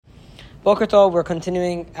Boker Tov, we're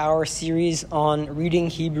continuing our series on reading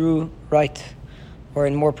Hebrew right, or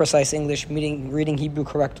in more precise English, reading Hebrew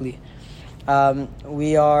correctly.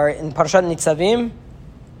 We are in Parashat Nitzavim.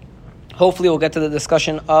 Hopefully we'll get to the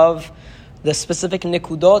discussion of the specific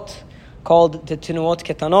nikudot called the Tenuot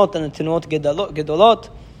Ketanot and the Tenuot Gedolot,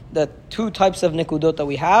 the two types of nikudot that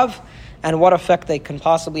we have, and what effect they can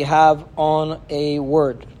possibly have on a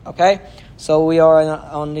word. Okay? So we are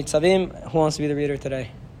on Nitzavim. Who wants to be the reader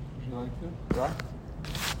today? You want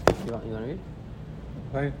to read?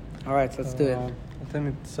 Right. All right, so let's do it. אתם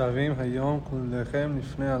ניצבים היום כולכם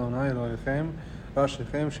לפני אדוני אלוהיכם,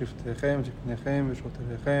 ראשיכם, שבטיכם, זקניכם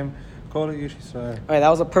ושוטריכם, כל איש ישראל. All right, that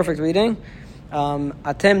was a perfect reading.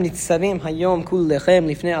 אתם ניצבים היום כולכם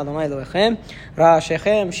לפני אדוני אלוהיכם,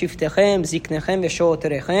 ראשיכם, שבטיכם, זקניכם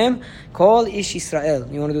ושוטריכם, כל איש ישראל.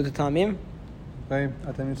 You want to do the tamim?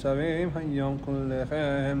 אתם ניצבים היום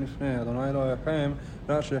כולכם לפני אדוני אלוהיכם,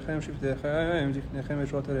 ראשיכם, שבטיכם, זקניכם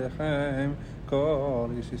ושוטריכם, כל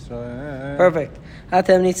איש ישראל. Perfect.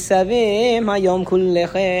 אתם ניצבים היום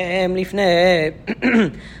כולכם לפני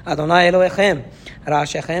אדוני אלוהיכם,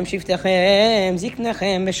 ראשיכם, שבטיכם,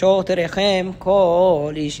 זקניכם ושוטריכם,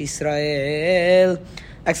 כל איש ישראל.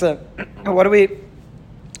 Excellent. What are we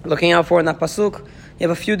looking out for in that pasuk? You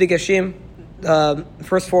have a few digeshim.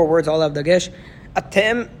 First four words all have dagesh.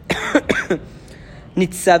 Atem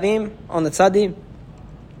nitzavim on the tzadi,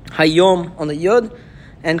 hayom on the yud,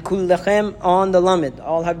 and kullachem on the lamed.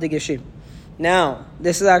 All have digeshim. Now,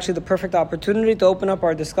 this is actually the perfect opportunity to open up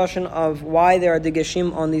our discussion of why there are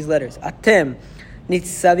digeshim on these letters. Atem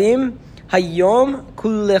nitzavim hayom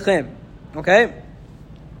kullachem. Okay?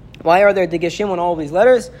 Why are there digeshim on all of these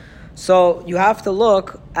letters? So you have to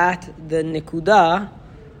look at the nikudah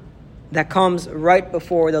that comes right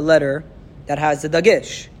before the letter that has the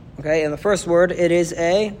dagesh. Okay, in the first word it is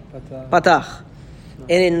a patach. And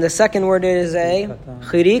in the second word it is a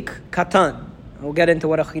chirik katan. We'll get into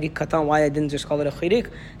what a chirik katan, why I didn't just call it a chirik.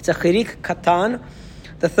 It's a chirik katan.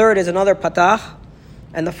 The third is another patach.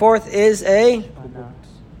 And the fourth is a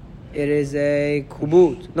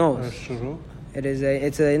kubut. No. It's not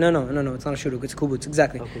a shuruk, it's kubutz,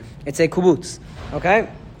 exactly. Okay. It's a kubutz. Okay?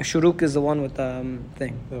 A shuruk is the one with the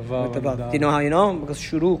thing. The vav. With the vav. Do you know how you know? Because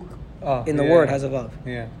shuruk in the word has a vav.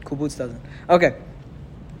 Yeah. Kubutz doesn't. Okay.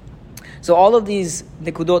 So all of these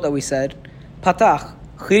nikudot that we said, patach,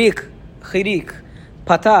 chirik,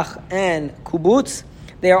 patach, and kubutz,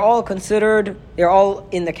 they are all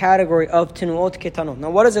in the category of tenuot ketanot. Now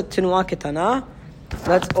what is a tenuah ketana?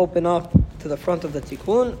 Let's open up to the front of the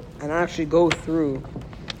tikkun and actually go through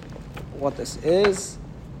what this is.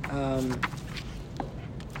 If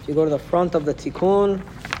you go to the front of the tikkun,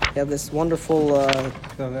 you have this wonderful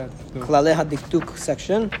DIKDUK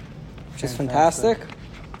section, which is fantastic.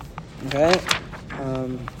 Okay,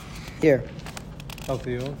 here.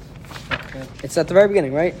 It's at the very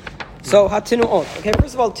beginning, right? So, ha-tenuot. Okay,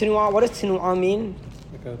 first of all, tenuah, what does tenuah mean?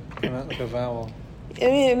 Like a vowel.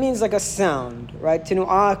 It means like a sound, right?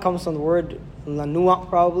 Tenuah comes from the word lanua,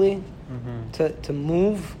 probably, to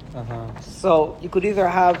move. So you could either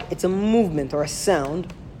have, it's a movement or a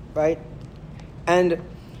sound, right? And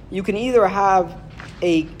you can either have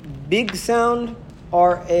a big sound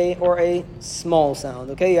or a small sound,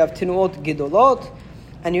 okay? You have tenuot gedolot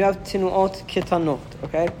and you have tenuot ketanot,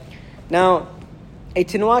 okay? Now, a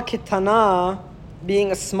tenuah ketana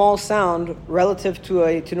being a small sound relative to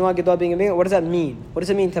a tenuah gedol being a big, what does that mean? What does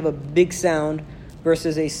it mean to have a big sound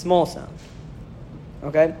versus a small sound?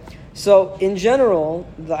 Okay? So, in general,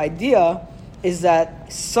 the idea is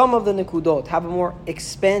that some of the nikudot have a more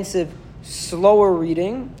expansive, slower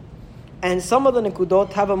reading, and some of the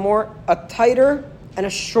nikudot have a tighter and a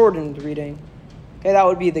shortened reading. Okay, that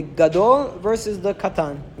would be the gadol versus the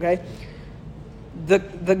katan. Okay?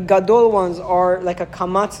 The gadol ones are like a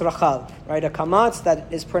kamatz rachav, right? A kamatz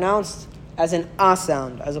that is pronounced as an a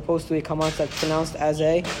sound, as opposed to a kamatz that's pronounced as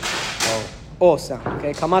a o sound.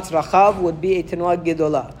 Okay, kamatz rachav would be a tenuah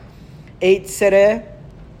gedolah. A tzere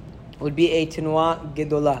would be a tenuah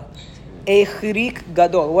gedolah. A chirik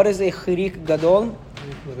gadol. What is a chirik gadol?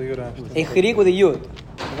 A chirik with a yud.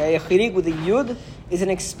 Okay, a chirik with a yud is an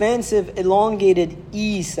expansive, elongated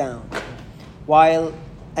e sound,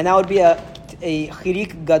 and that would be a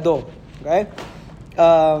chirik gadol. Okay.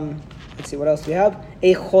 Let's see what else we have.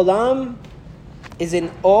 A cholam is an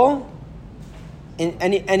o, in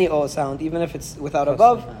any o sound, even if it's without a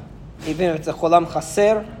vav, even if it's a cholam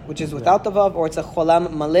chaser, which is without the vav, or it's a cholam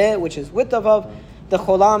maleh, which is with the vav. The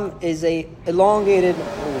cholam is a elongated,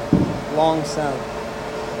 long sound.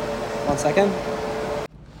 1 second.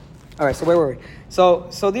 All right, so where were we?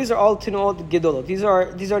 So these are all tenuot gedolot. These are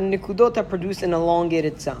nikudot that produce an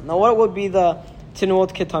elongated sound. Now, what would be the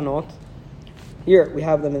tenuot ketanot? Here we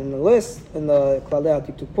have them in the list in the Klalei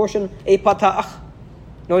DIKDUK portion. A patach.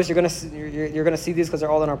 Notice you're gonna see these because they're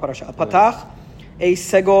all in our parasha. A patach, a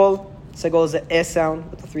segol. Segol is the e sound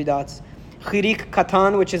with the 3 dots. Chirik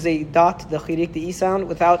katan, which is a dot, the chirik, the e sound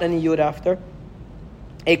without any yud after.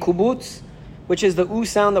 A kubutz, which is the u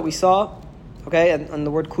sound that we saw. Okay, and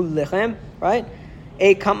the word kul lechem, right?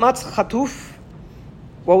 A kamatz chatuf.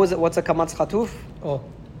 What was it? What's a kamatz chatuf? Oh,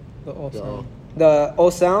 the O sound. The O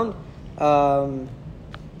sound. Hold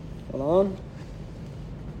on.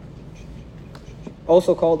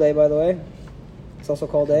 Also called A, by the way. It's also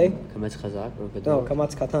called A. Kamatz chazak or gadol? No,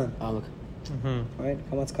 kamatz katan. Okay. Right,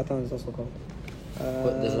 kamatz katan is also called.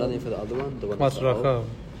 There's another name for the other one. The one Kamatz that's the O?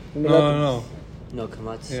 rachav. No,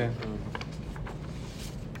 kamatz. Yeah.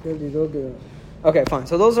 Okay, fine.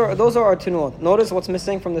 So those are our tenuot. Notice what's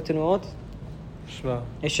missing from the tenuot. Shva.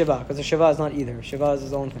 A shiva, because the shiva is not either. Shiva is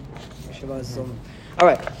his own thing. Shiva is his own thing. All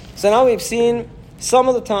right. So now we've seen some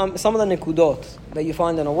of the nikudot that you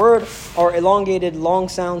find in a word are elongated, long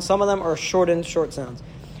sounds. Some of them are shortened, short sounds.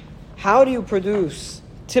 How do you produce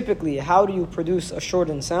a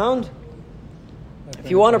shortened sound? If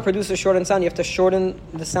you want to produce a shortened sound, you have to shorten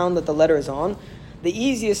the sound that the letter is on. The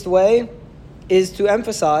easiest way is to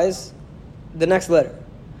emphasize the next letter.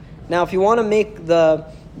 Now, if you want to make the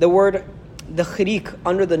word, the chirik,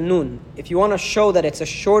 under the nun, if you want to show that it's a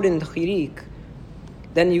shortened chirik,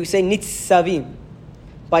 then you say nitzavim.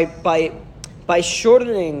 By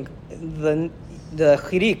shortening the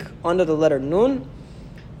chirik under the letter nun,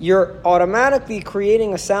 you're automatically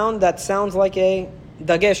creating a sound that sounds like a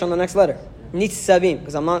dagesh on the next letter. Nitzavim,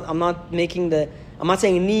 because I'm not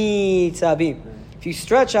saying nitzavim. If you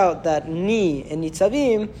stretch out that ni in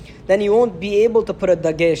nitzavim, then you won't be able to put a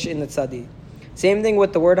dagesh in the tzadi. Same thing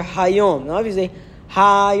with the word hayom. Now, if you say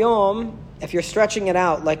hayom, if you're stretching it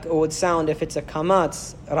out like it would sound if it's a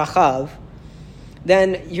kamatz rachav,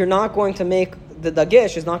 then you're not going to make the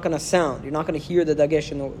dagesh is not going to sound. You're not going to hear the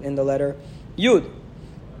dagesh in the letter yud.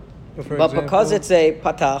 But because it's a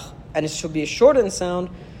patach and it should be a shortened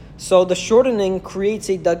sound, so the shortening creates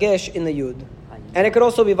a dagesh in the yud. And it could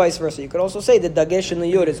also be vice versa. You could also say the dagesh in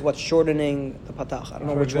the yud is what's shortening the patach. I don't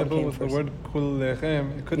know which one came with first. The word kul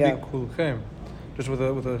lechem, it could be kulchem, just with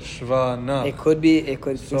a shva nach. It could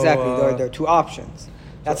so, exactly. There are 2 options.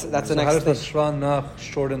 That's the next thing. How does the shva nach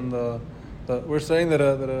shorten the? We're saying that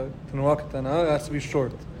a tenuah ketana has to be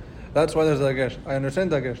short. That's why there's dagesh. I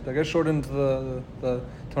understand dagesh. Dagesh shortens the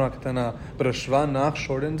tenuah ketana, but a shva nach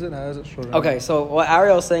shortens it. How does it shorten? Okay, so what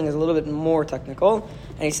Ariel is saying is a little bit more technical,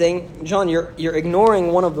 and he's saying, John, you're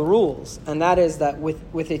ignoring one of the rules, and that is that with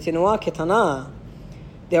a tenuah ketana,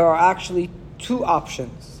 there are actually 2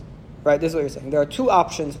 options. Right, this is what you're saying. There are 2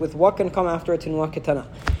 options with what can come after a tenuah ketana.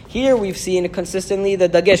 Here we've seen consistently the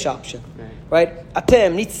dagesh option. Right?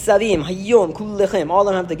 Atem, nitzavim, hayom, kul lechem. All of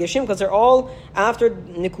them have dageshim because they're all after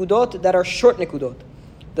nikudot that are short nikudot.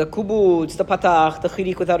 The kubutz, the patach, the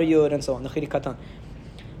chirik without a yud, and so on, the chirik katan.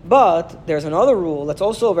 But there's another rule that's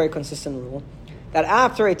also a very consistent rule, that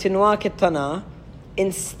after a tenuah ketana,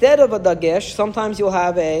 instead of a dagesh, sometimes you'll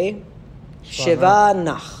have a sheva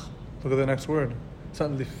nach. Look at the next word. It's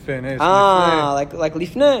not lifneh. Like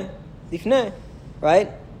lifneh,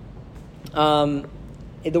 right?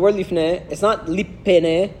 The word lifneh, it's not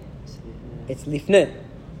lipene, it's lifneh,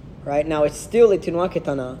 right? Now it's still a tenuah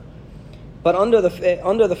ketana, but under the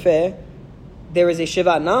fe, there is a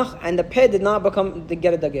shiva nach, and the pe did not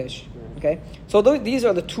get a dagesh. Okay, so these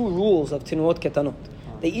are the 2 rules of tenuot ketanot.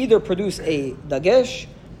 They either produce a dagesh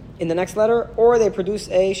in the next letter, or they produce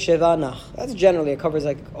a shiva nach. That's generally, it covers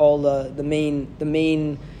like all the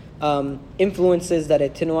main influences that a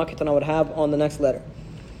tenuah ketana would have on the next letter.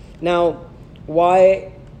 Now,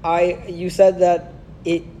 you said that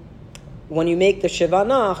when you make the shiva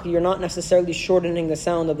nach, you're not necessarily shortening the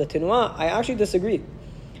sound of the tenuah. I actually disagree.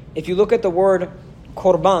 If you look at the word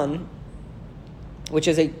korban, which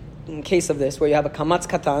is a case of this, where you have a kamatz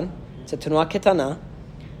katan, it's a tenuah ketana,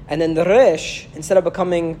 and then the resh, instead of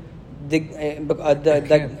becoming a thing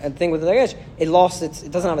with the dagesh, it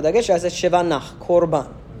doesn't have a dagesh, it has a shiva nach,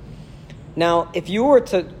 korban. Now, if you were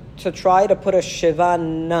to try to put a shiva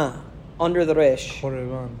na under the resh,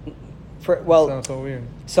 sounds so weird.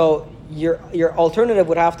 So your alternative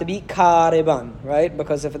would have to be kareban, right?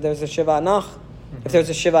 Because if there's a shiva nach, if there's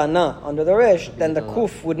a shiva na under the resh, then the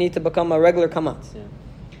kuf would need to become a regular kamatz. Yeah.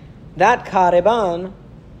 That kareban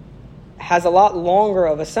has a lot longer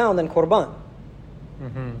of a sound than korban.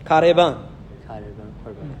 Kareban.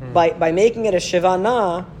 Mm-hmm. By making it a shiva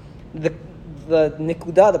na, the the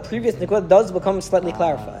nikuda, the previous nikuda, does become slightly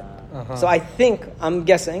clarified. So I'm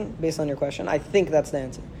guessing, based on your question, I think that's the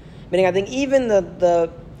answer. Meaning, I think even the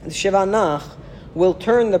Sheva Nach will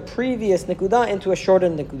turn the previous nikuda into a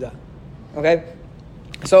shortened nikuda. Okay?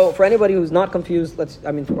 So for anybody who's not confused,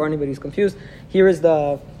 for anybody who's confused, here is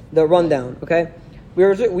the rundown. Okay?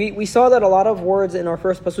 We saw that a lot of words in our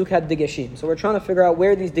first pasuk had digeshim. So we're trying to figure out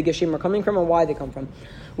where these digeshim are coming from and why they come from.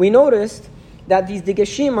 We noticed that these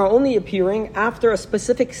digeshim are only appearing after a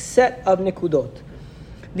specific set of nikudot.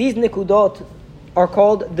 These nikudot are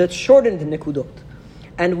called the shortened nikudot.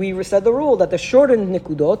 And we said the rule that the shortened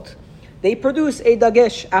nikudot, they produce a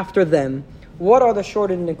dagesh after them. What are the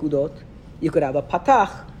shortened nikudot? You could have a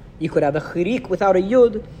patach, you could have a chirik without a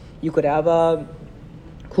yud, you could have a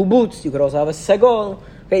kubutz, you could also have a segol.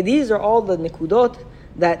 Okay, these are all the nikudot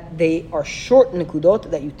that they are short nikudot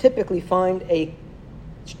that you typically find a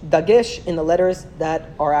dagesh in the letters that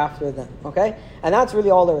are after them. Okay? And that's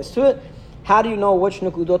really all there is to it. How do you know which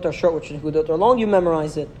nikudot are short, which nikudot are long? You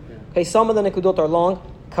memorize it. Okay, some of the nikudot are long,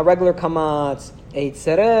 regular kamatz, a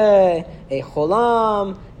tzereh, a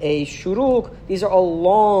cholam, a shuruk. These are all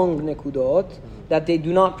long nikudot that they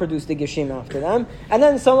do not produce the geshim after them. And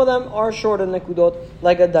then some of them are shorter nikudot,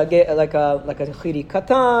 like a chiri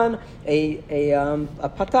katan, a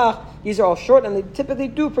patach. These are all short, and they typically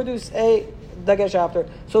do produce a dagesh after.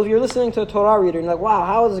 So if you're listening to a Torah reader and you're like, wow,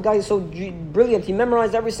 how is this guy so brilliant? He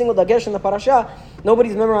memorized every single dagesh in the parasha.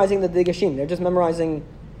 Nobody's memorizing the dageshim. They're just memorizing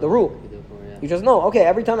the rule. You just know, okay,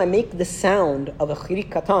 every time I make the sound of a chirik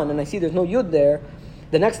katan and I see there's no yud there,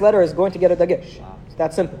 the next letter is going to get a dagesh. Wow. It's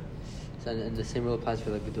that simple. So and the same rule applies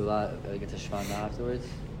for like Gedulah, like it's a shvana afterwards?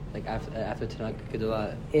 Like after Tanakh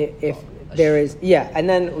Gedulah? If there is, and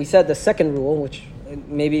then we said the second rule, which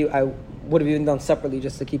maybe I would have even done separately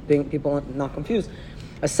just to keep people not confused.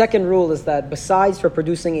 A second rule is that besides for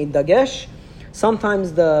producing a dagesh,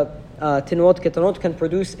 sometimes the tinuot ketanot can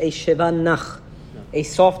produce a sheva nach, a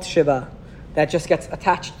soft sheva that just gets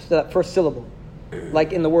attached to that first syllable.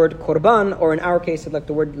 Like in the word korban, or in our case, like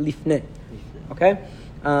the word lifne. Okay?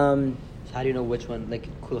 So how do you know which one? Like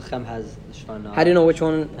kulchem has shvana. How do you know which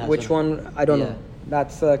one? I don't know.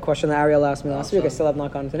 That's a question that Ariel asked me last week. I still have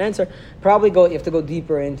not gotten an answer. You have to go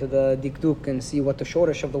deeper into the DIKDUK and see what the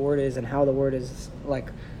shortish of the word is and how the word is like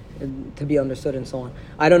to be understood and so on.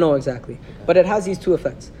 I don't know exactly, but it has these two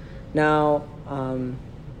effects. Now,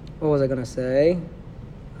 what was I going to say?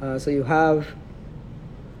 So you have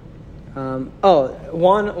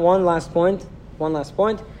one last point.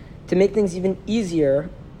 To make things even easier,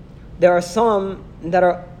 there are some that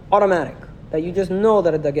are automatic, that you just know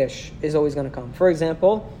that a dagesh is always going to come. For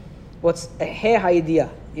example, what's a he ha'idiyah?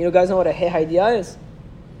 You guys know what a he ha'idiyah is?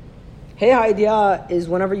 He ha'idiyah is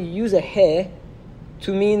whenever you use a he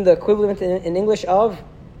to mean the equivalent in English of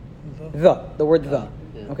the word the.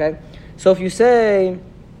 Okay? So if you say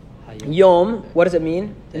yom, what does it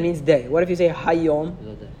mean? It means day. What if you say hayom?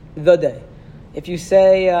 The day. If you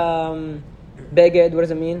say beged, what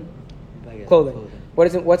does it mean? Clothing.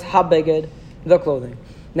 What's ha-beged? The clothing.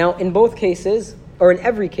 Now, in both cases, or in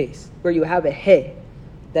every case, where you have a he,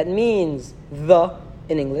 that means the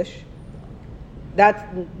in English, that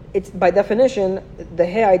it's by definition, the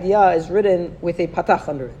he idea is written with a patach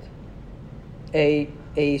under it,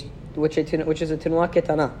 which is a tinua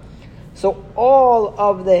ketana. So all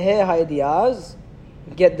of the he ideas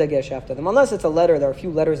get dagesh after them, unless it's a letter. There are a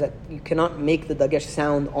few letters that you cannot make the dagesh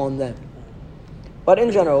sound on them. But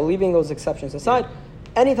in general, leaving those exceptions aside,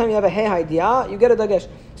 anytime you have a he idea, you get a dagesh.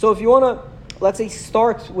 So if you want to, let's say,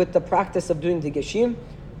 start with the practice of doing dageshim,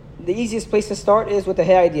 the easiest place to start is with the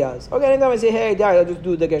he ideas. Okay, anytime I say he idea, I'll just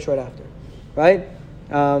do dagesh right after, right?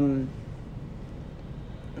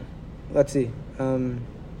 Let's see.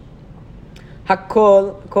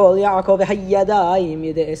 Hakol, Kol, Yaakov, Hayyadayim,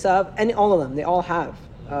 Yedei Esav, and all of them, they all have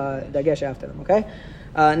dagesh after them. Okay,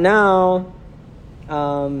 now.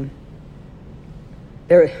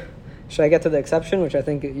 Should I get to the exception, which I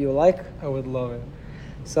think you like? I would love it.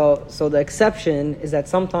 So the exception is that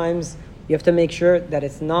sometimes you have to make sure that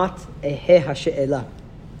it's not a he hashe'ela.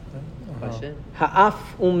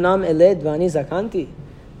 Ha'af umnam eled v'ani zakanti.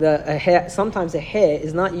 Sometimes a he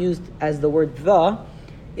is not used as the word the.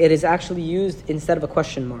 It is actually used instead of a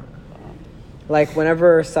question mark. Like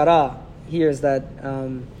whenever Sarah hears that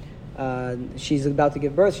she's about to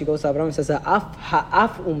give birth, she goes to Abraham and says,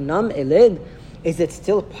 ha'af umnam eled. Is it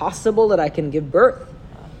still possible that I can give birth?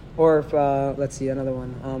 Or if, let's see, another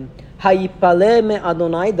one. Hayipale me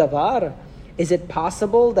Adonai davar. Is it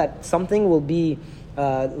possible that something will be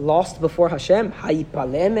lost before Hashem?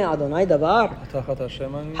 Hayipale me Adonai davar.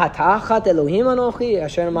 Hatachat Elohim anochi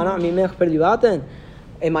asher mana mimech per livaten.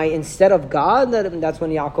 am I instead of God? That's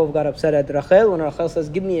when Yaakov got upset at Rachel. When Rachel says,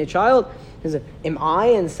 give me a child. He said, am I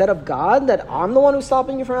instead of God? That I'm the one who's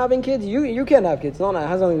stopping you from having kids? You can't have kids. No, it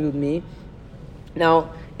has nothing to do with me.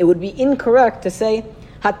 Now, it would be incorrect to say,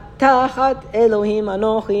 Hatachat Elohim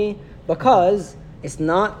Anochi, because it's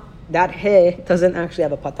not, that he doesn't actually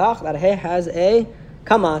have a patach. That he has a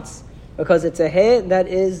kamatz, because it's a he that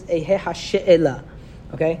is a he hashe'ela.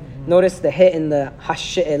 Okay? Mm-hmm. Notice the he in the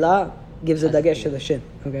hashe'ela gives a dagesh to the shin.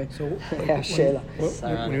 Okay? So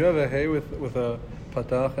when you have a he with a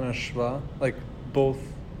patach and a shva, like both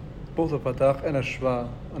a patach and a shva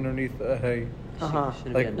underneath a he,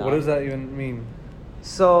 like what does that even mean?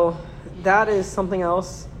 So that is something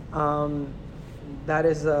else. That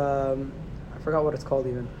is I forgot what it's called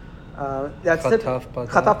even. That's Chataf patach.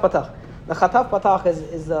 Chataf patach. The chataf patach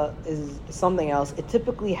is something else. It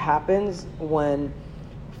typically happens when,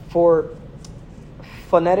 for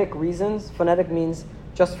phonetic reasons. Phonetic means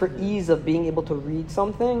just for ease of being able to read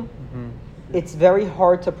something. Mm-hmm. It's very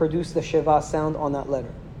hard to produce the shiva sound on that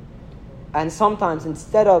letter. And sometimes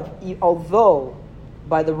instead of, although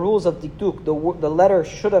by the rules of DIKDUK, the letter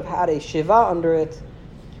should have had a shiva under it,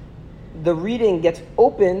 the reading gets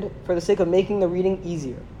opened for the sake of making the reading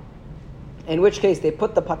easier. In which case, they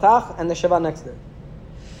put the patach and the shiva next to it.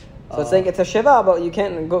 So it's saying it's a shiva, but you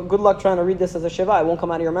can't. Good luck trying to read this as a shiva. It won't come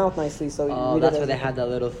out of your mouth nicely. So you read that's why they had that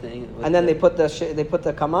little thing. And then they put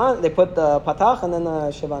the kaman, they put the patach, and then the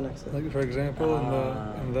shiva next to it. Like for example, in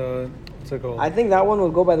the what's it called? I think that one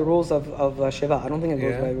would go by the rules of shiva. I don't think it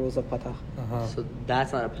goes by the rules of patach. Uh-huh. So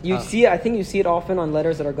that's not a patach. You see, I think you see it often on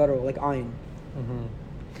letters that are guttural, like ayin. Mm-hmm.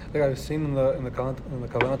 Like I've seen in the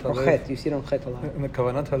Kavanat Halev. You see it on chet a lot. In the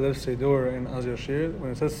Kavanat Halev Sidur in Az Yashir,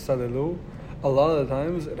 when it says Salelu, a lot of the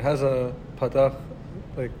times it has a patach,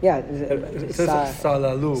 like it says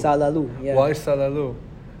Salalu. Salalu, yeah. Why Salalu?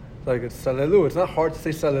 Like it's Salelu. It's not hard to say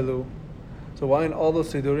Salelu. So why in all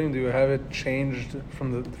those Sidurim do you have it changed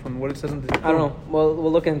from what it says in the? I don't know. Well,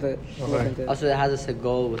 we'll look into it. Okay. Also, it has a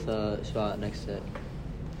segol with a shva next to it.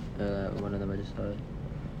 One of them I just saw it.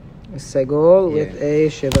 A segol with a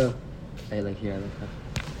shiva. Hey, like here, like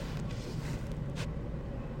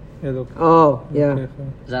that. Oh, yeah.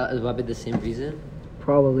 Is that be the same reason?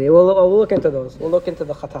 Probably. We'll look into those. We'll look into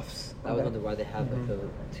the chatafs. I was wondering why they have like the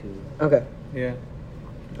two. Okay. Yeah.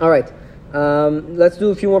 All right. Let's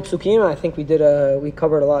do a few more psukim. I think we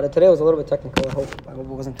covered a lot. Today was a little bit technical. I hope it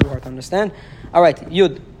wasn't too hard to understand. All right.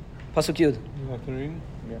 Yud. Pasuk Yud. You have to read?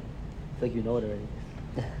 Yeah. It's like you know it already.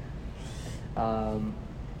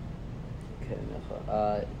 Okay.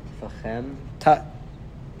 Tfachem.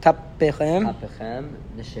 Tapechem. Tapechem.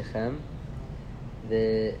 Neshechem.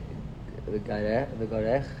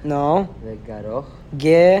 V'garech. No. V'garoch.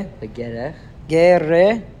 V'gerech.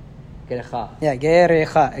 Gerecha. Yeah,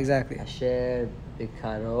 gerecha, exactly. Asher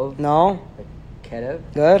b'karov. No. Kerev.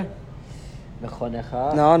 Good.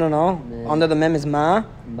 Mechonecha. No. Under the mem is ma.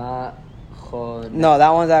 Machon. No, that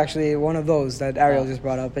one's actually one of those that Ariel just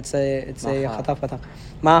brought up. It's a chataf patach.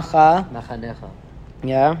 Macha. Machanecha.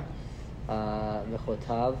 Yeah.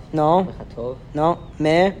 Mechotav. No. Mechatov. No.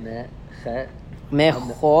 Me. Meche.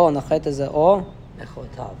 Mecho. On the chet is a o.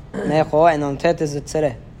 Mechotav. Mecho, and on tet is a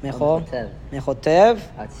tzere. Mecho. Mechotev.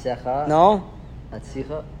 Atzecha. No.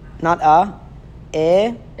 Atzicha. Not a.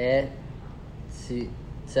 E.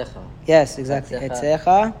 Tzecha. Yes, exactly.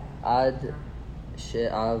 Etzecha. Ad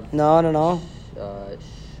she'av. No.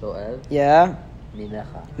 Sho'ev. Yeah.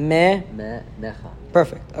 Minecha. Mecha.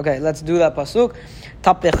 Perfect. Okay, let's do that pasuk.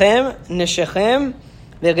 Tapechem, neshechem,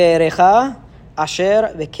 v'gerecha,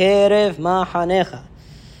 asher v'kerev mahanecha.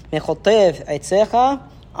 Mechotev etzecha,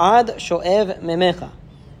 ad sho'ev memecha.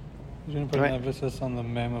 You didn't put an emphasis on the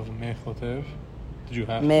mem of mechotev. Did you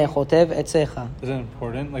have to? Mechotev etzecha. Is that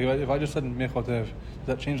important? Like if I just said mechotev, does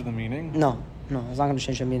that change the meaning? No, it's not going to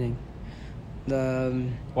change the meaning.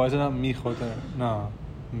 Why is it not michotev? No,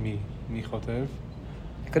 michotev.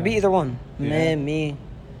 It could be either one. Yeah. Me.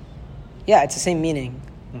 Yeah, it's the same meaning.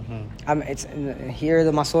 Mm-hmm. It's here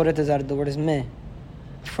the masoret is that the word is me,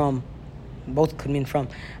 from. Both could mean from.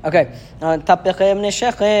 Okay. Tapechem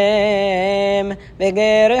neshechem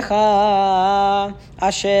v'gerecha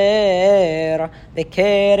asher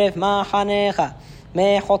b'kerev mahanecha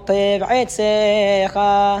mechotev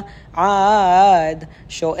etzecha ad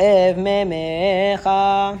sho'ev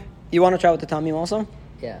memecha. You want to try with the Tamim also?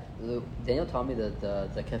 Yeah, Daniel taught me that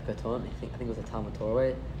the Kef Katon, I think it was a Talmud Torah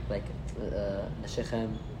way, like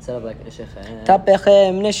Neshechem, instead of like Neshechem.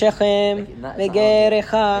 Tapechem, Neshechem,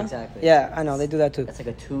 V'gerecha. Exactly. Yeah, I know, they do that too. It's like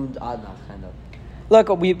a tuned Adnach, kind of. Look,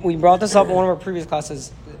 we brought this up in one of our previous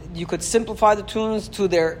classes. you could simplify the tunes to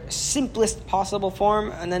their simplest possible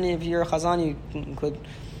form, and then if you're a chazan, you could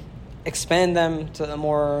expand them to a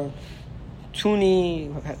more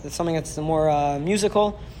tuny, something that's more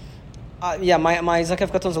musical. My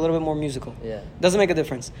Zakef Katon is a little bit more musical. Yeah. Doesn't make a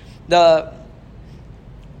difference.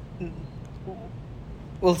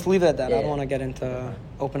 We'll leave it at that. Yeah. I don't want to get into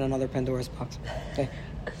open another Pandora's box. Okay.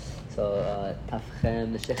 So,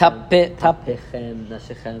 Tafchem, Tapechem,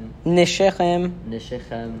 Neshechem,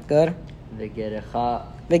 Neshechem. Good. Vegerecha,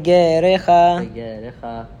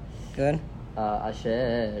 Good.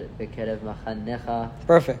 Asher, Bekerev Machanecha,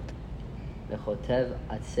 Perfect. Mechotev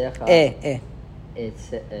Atzecha,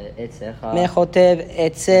 Etzecha, Mechotev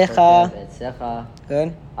etzecha.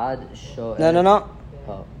 Good. Ad Shoev. No.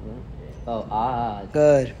 Ad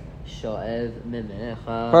Good. Shoev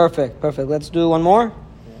Mimecha. Perfect. Let's do one more.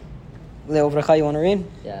 Leovrecha, you want to read?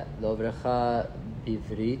 Yeah, Lovrecha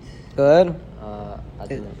Bivrit. Good.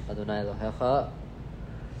 Adonai Elohecha.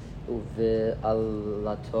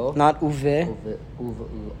 Uve'alato. Not uve.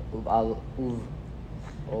 Uve'alto.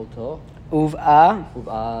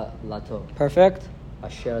 Uve'alato. Perfect.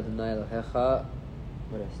 Asher Adonai Elohecha.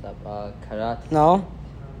 Where did I stop? Karat. No.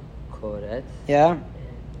 Koret. Yeah.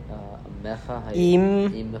 Imecha.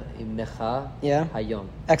 Imecha. Yeah. Hayom.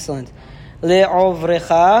 Excellent.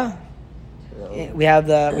 Leovrecha. We have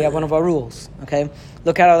one of our rules. Okay.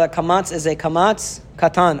 Look at how the kamatz is a kamatz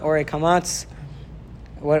katan or a kamatz.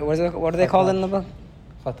 What do they call it in the book?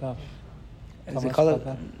 Chataf. Is it called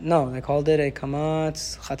it? No, they called it a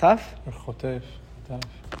kamatz chataf. Or chotef.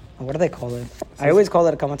 What do they call it? I always call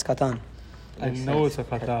it a kamatz katan. I know it's a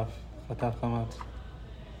chataf. Chataf kamatz.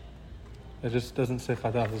 It just doesn't say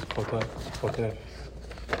chataf. It's chotef.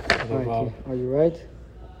 Are you right?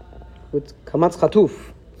 With kamatz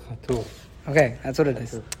chatuf. Chatuf. Okay, that's what it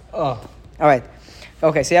is. Oh. All right.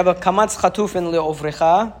 Okay, so you have a kamatz chatuf in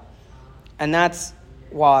le'ovrecha, and that's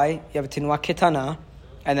why you have a tinua ketana,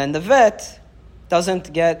 and then the vet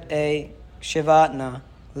doesn't get a shivatna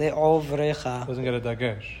le'ovrecha. Doesn't get a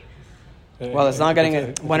dagesh. Well, it's not getting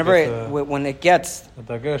it. When it gets a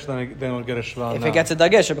dagesh, then it will get a shivana. If it gets a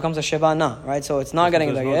dagesh, it becomes a shivana, right? So it's not getting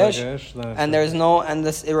a dagesh, and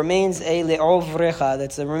it remains a le'ovrecha.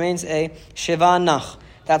 It remains a shivanach.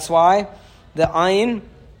 That's why the ayin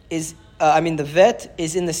is, the vet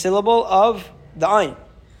is in the syllable of the ayin.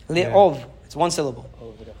 Le'ov. It's one syllable.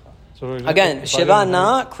 So again,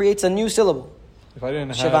 shivana creates a new syllable. If I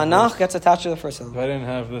didn't have shivanach gets attached to the first syllable. If I didn't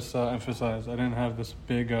have this emphasized, I didn't have this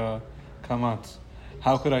big kamatz,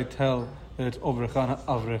 how could I tell that it's ovrecha and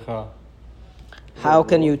avrecha? How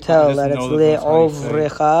can you tell that it's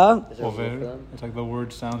le'ovrecha? Over. It's like the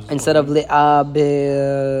word sounds instead of le'ab.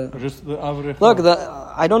 Or just the avrecha. Look,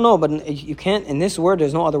 I don't know, but you can't. In this word,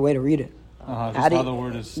 there's no other way to read it. Just how the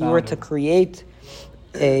word is sounded. You were to create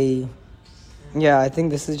a. Yeah, I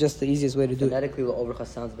think this is just the easiest way to do it. Phonetically, le'ovrecha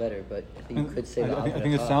sounds better, but I think you could say I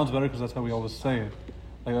think it sounds better because that's how we always say it.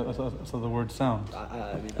 Like that's how the word sounds.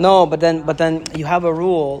 No, but then you have a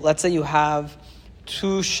rule. Let's say you have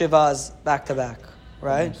two shivas back to back,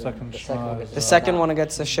 right? The second one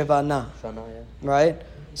gets a shiva na, right?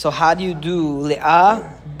 So how do you do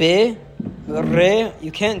le'a, be, re?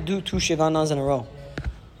 You can't do two shivanas in a row.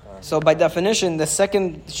 So by definition, the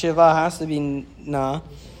second shiva has to be na.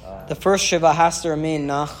 The first shiva has to remain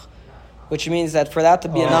nach, which means that for that to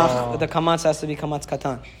be a nach, the kamatz has to be kamatz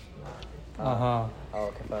katan.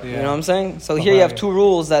 You know what I'm saying? So here you have two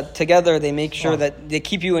rules that together they make sure that they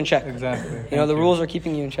keep you in check. Exactly. The rules are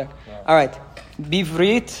keeping you in check. All right.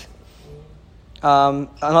 Bivrit,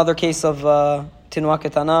 another case of tinua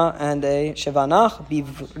ketana and a shevanach.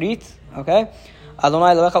 Bivrit, okay.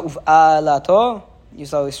 Adonai Elohecha uf'alato. You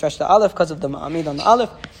saw we stretched the aleph because of the ma'amid on the aleph.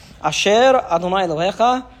 Asher Adonai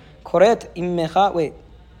Elohecha koret immecha. Wait,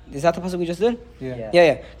 is that the pasuk we just did?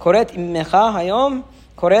 Yeah. Koret immecha hayom.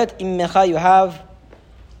 Koret immecha. You have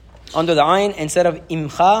under the ayin instead of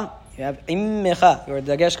imcha, you have immecha. Your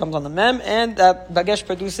dagesh comes on the mem, and that dagesh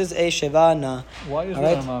produces a shivana. Why is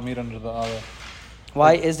there a ma'amid under the aleph?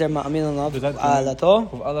 Why is there ma'amid on the aleph? Alato.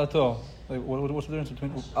 Alato. Like what's the difference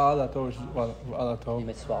between alato and alato? You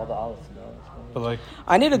might swallow the aleph. But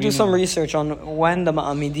I need to do some research on when the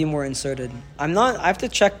ma'amidim were inserted. I have to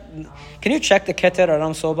check. Can you check the keter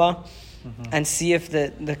Aram Soba and see if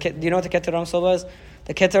the do you know what the keter Aram Soba is?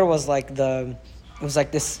 The keter was like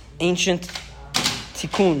this ancient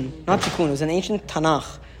tikkun, not tikkun. It was an ancient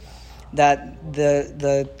Tanakh that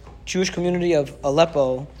the Jewish community of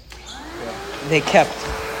Aleppo they kept,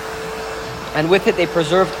 and with it they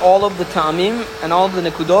preserved all of the ta'amim and all of the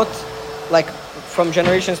nekudot, like from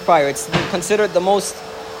generations prior. It's considered the most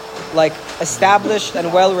established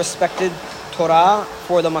and well respected Torah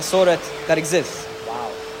for the Masoret that exists.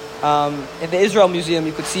 Wow. In the Israel Museum,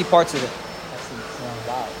 you could see parts of it.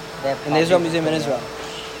 Wow. They have In the Israel copies Museum in of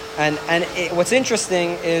Israel. What's interesting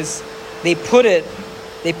is they put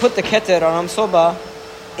the Keter Aram Soba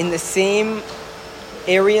in the same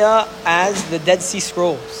area as the Dead Sea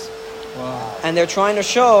Scrolls. Wow. And they're trying to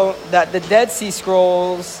show that the Dead Sea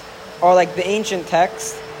Scrolls are like the ancient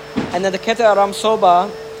text, and then the Keter Aram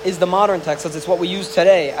Soba is the modern text, because it's what we use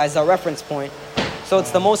today as a reference point. So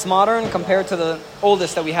it's the most modern compared to the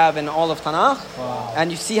oldest that we have in all of Tanakh. Wow. And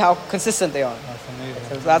you see how consistent they are. That's amazing.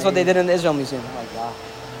 So that's what they did in the Israel Museum. Oh my God.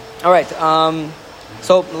 All right.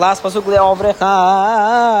 So last pasuk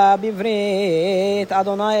le'ovrecha bivrit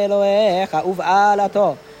Adonai Elohecha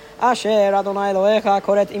uv'alato asher Adonai Elohecha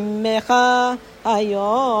koret imecha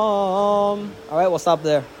hayom. All right, we'll stop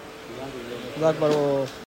there.